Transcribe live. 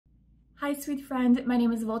Hi sweet friend, my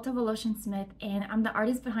name is Volta Smith and I'm the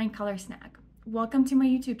artist behind Color Snack. Welcome to my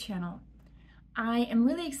YouTube channel. I am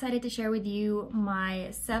really excited to share with you my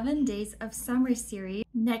 7 days of summer series.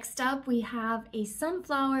 Next up we have a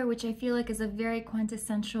sunflower, which I feel like is a very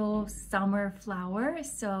quintessential summer flower.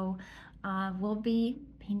 So we'll be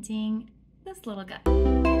painting this little guy.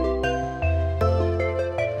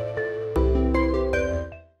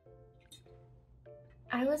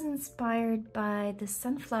 I was inspired by the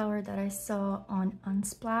sunflower that I saw on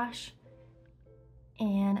Unsplash,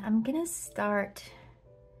 and I'm gonna start.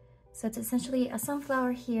 So it's essentially a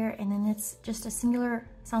sunflower here, and then it's just a singular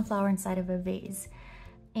sunflower inside of a vase.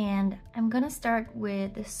 And I'm gonna start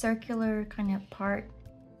with the circular kind of part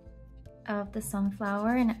of the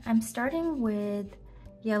sunflower, and I'm starting with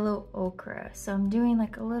yellow ochre. So I'm doing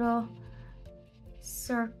like a little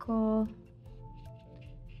circle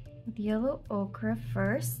with yellow ochre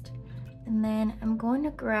first, and then I'm going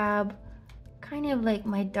to grab kind of like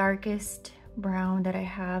my darkest brown that I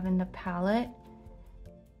have in the palette.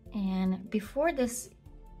 And before this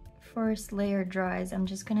first layer dries, I'm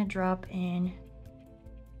just gonna drop in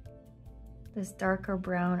this darker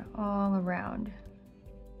brown all around.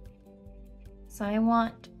 So I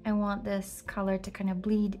want this color to kind of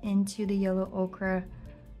bleed into the yellow ochre,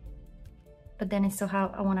 but then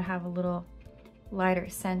I want to have a little lighter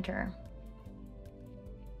center.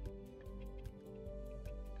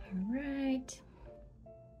 All right.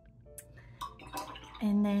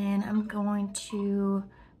 And then I'm going to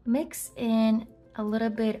mix in a little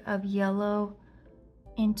bit of yellow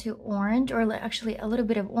into orange, or actually a little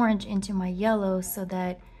bit of orange into my yellow, so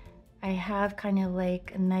that I have kind of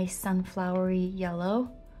like a nice sunflowery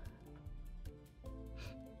yellow.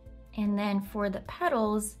 And then for the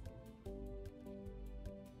petals,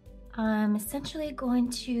 I'm essentially going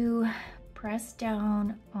to press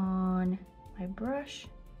down on my brush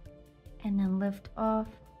and then lift off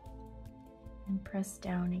and press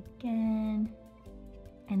down again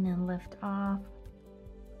and then lift off.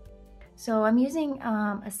 So I'm using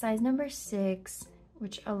a size number 6,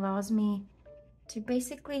 which allows me to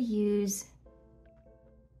basically use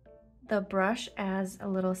the brush as a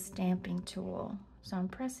little stamping tool. So I'm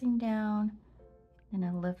pressing down and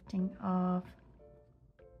I'm lifting off,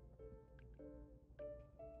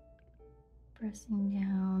 pressing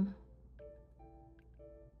down.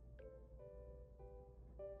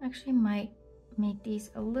 Actually might make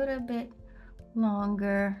these a little bit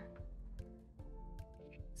longer.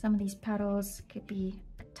 Some of these petals could be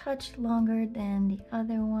a touch longer than the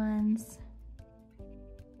other ones.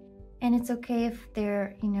 And it's okay if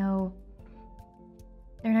they're, you know,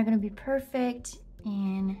 they're not gonna be perfect.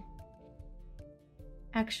 And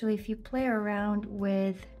actually, if you play around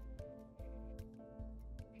with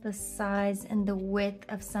the size and the width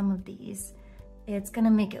of some of these, it's gonna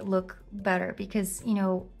make it look better, because, you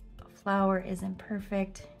know, a flower isn't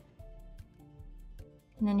perfect.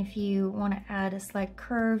 And then if you want to add a slight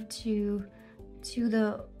curve to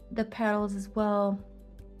the petals as well,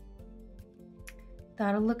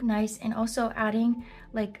 that'll look nice. And also adding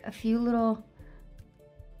like a few little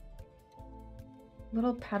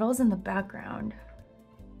petals in the background.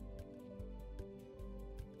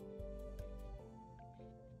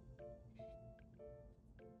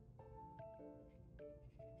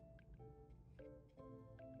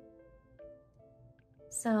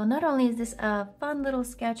 So not only is this a fun little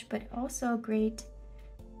sketch, but also a great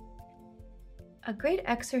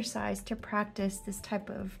exercise to practice this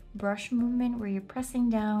type of brush movement where you're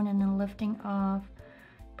pressing down and then lifting off,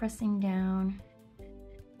 pressing down.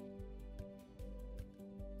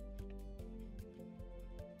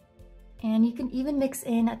 And you can even mix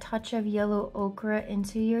in a touch of yellow ochre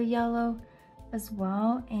into your yellow as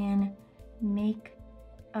well, and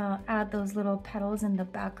add those little petals in the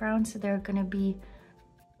background, so they're gonna be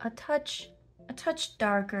a touch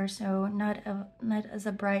darker, so not as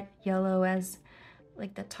a bright yellow as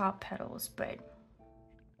like the top petals, but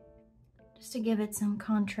just to give it some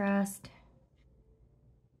contrast.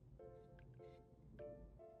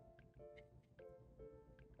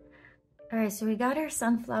 All right, so we got our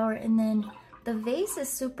sunflower, and then the vase is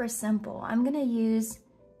super simple. I'm gonna use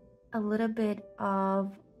a little bit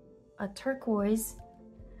of a turquoise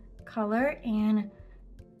color, and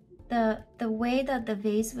the way that the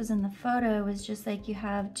vase was in the photo was just like you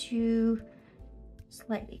have two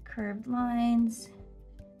slightly curved lines.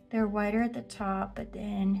 They're wider at the top, but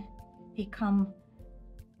then they come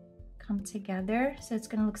together. So it's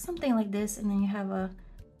gonna look something like this, and then you have a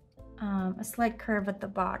slight curve at the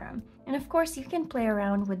bottom. And of course you can play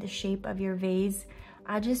around with the shape of your vase.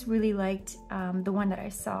 I just really liked the one that I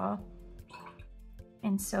saw.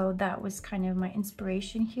 And so that was kind of my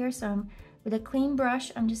inspiration here. So with a clean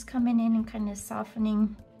brush, I'm just coming in and kind of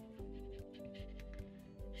softening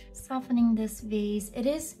this vase. It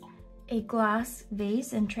is a glass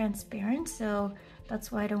vase and transparent, so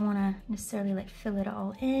that's why I don't want to necessarily like fill it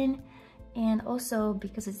all in. And also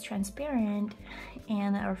because it's transparent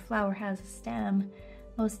and our flower has a stem,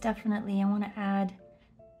 most definitely I want to add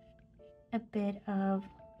a bit of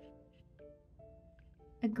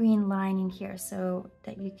a green line in here so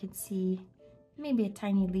that you can see maybe a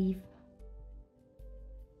tiny leaf.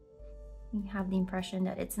 You have the impression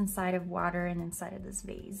that it's inside of water and inside of this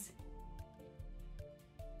vase.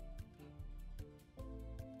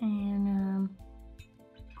 And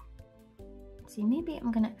see, maybe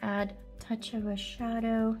I'm gonna add a touch of a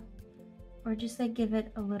shadow, or just like give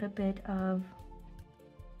it a little bit of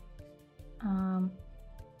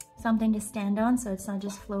something to stand on so it's not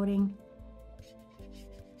just floating.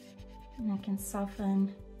 And I can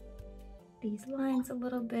soften these lines a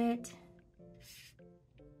little bit.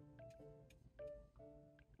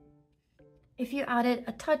 If you added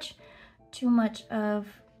a touch too much of,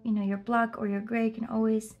 you know, your black or your gray, you can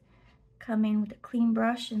always come in with a clean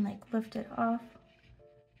brush and like lift it off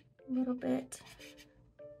a little bit.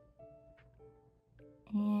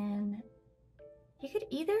 And you could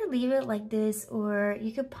either leave it like this, or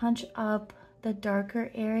you could punch up the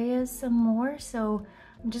darker areas some more. So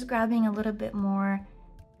I'm just grabbing a little bit more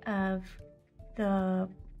of the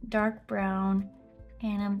dark brown,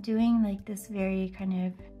 and I'm doing like this very kind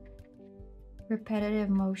of repetitive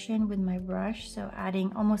motion with my brush, so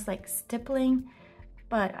adding almost like stippling,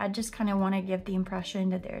 but I just kind of want to give the impression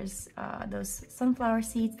that there's those sunflower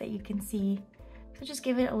seeds that you can see, so just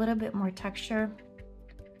give it a little bit more texture.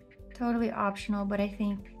 Totally optional, but I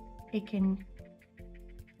think it can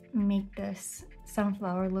make this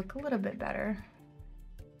sunflower look a little bit better.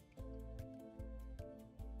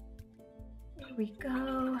 There we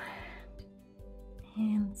go.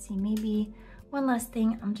 And let's see, maybe one last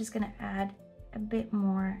thing, I'm just gonna add a bit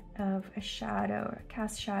more of a shadow, or a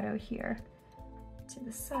cast shadow here to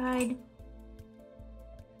the side. You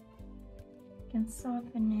can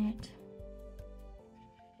soften it.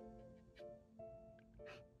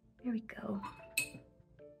 There we go.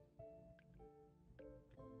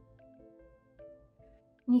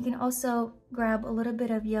 And you can also grab a little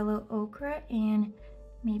bit of yellow ochre and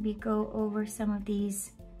maybe go over some of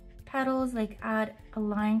these petals, like add a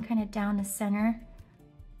line kind of down the center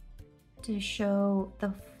to show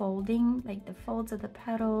the folding, like the folds of the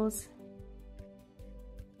petals.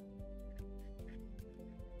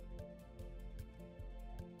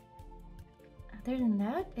 Other than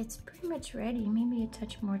that, it's pretty much ready. Maybe a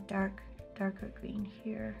touch more darker green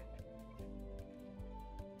here.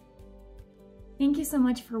 Thank you so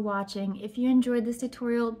much for watching. If you enjoyed this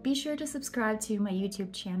tutorial, be sure to subscribe to my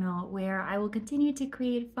YouTube channel, where I will continue to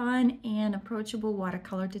create fun and approachable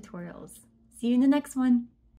watercolor tutorials. See you in the next one.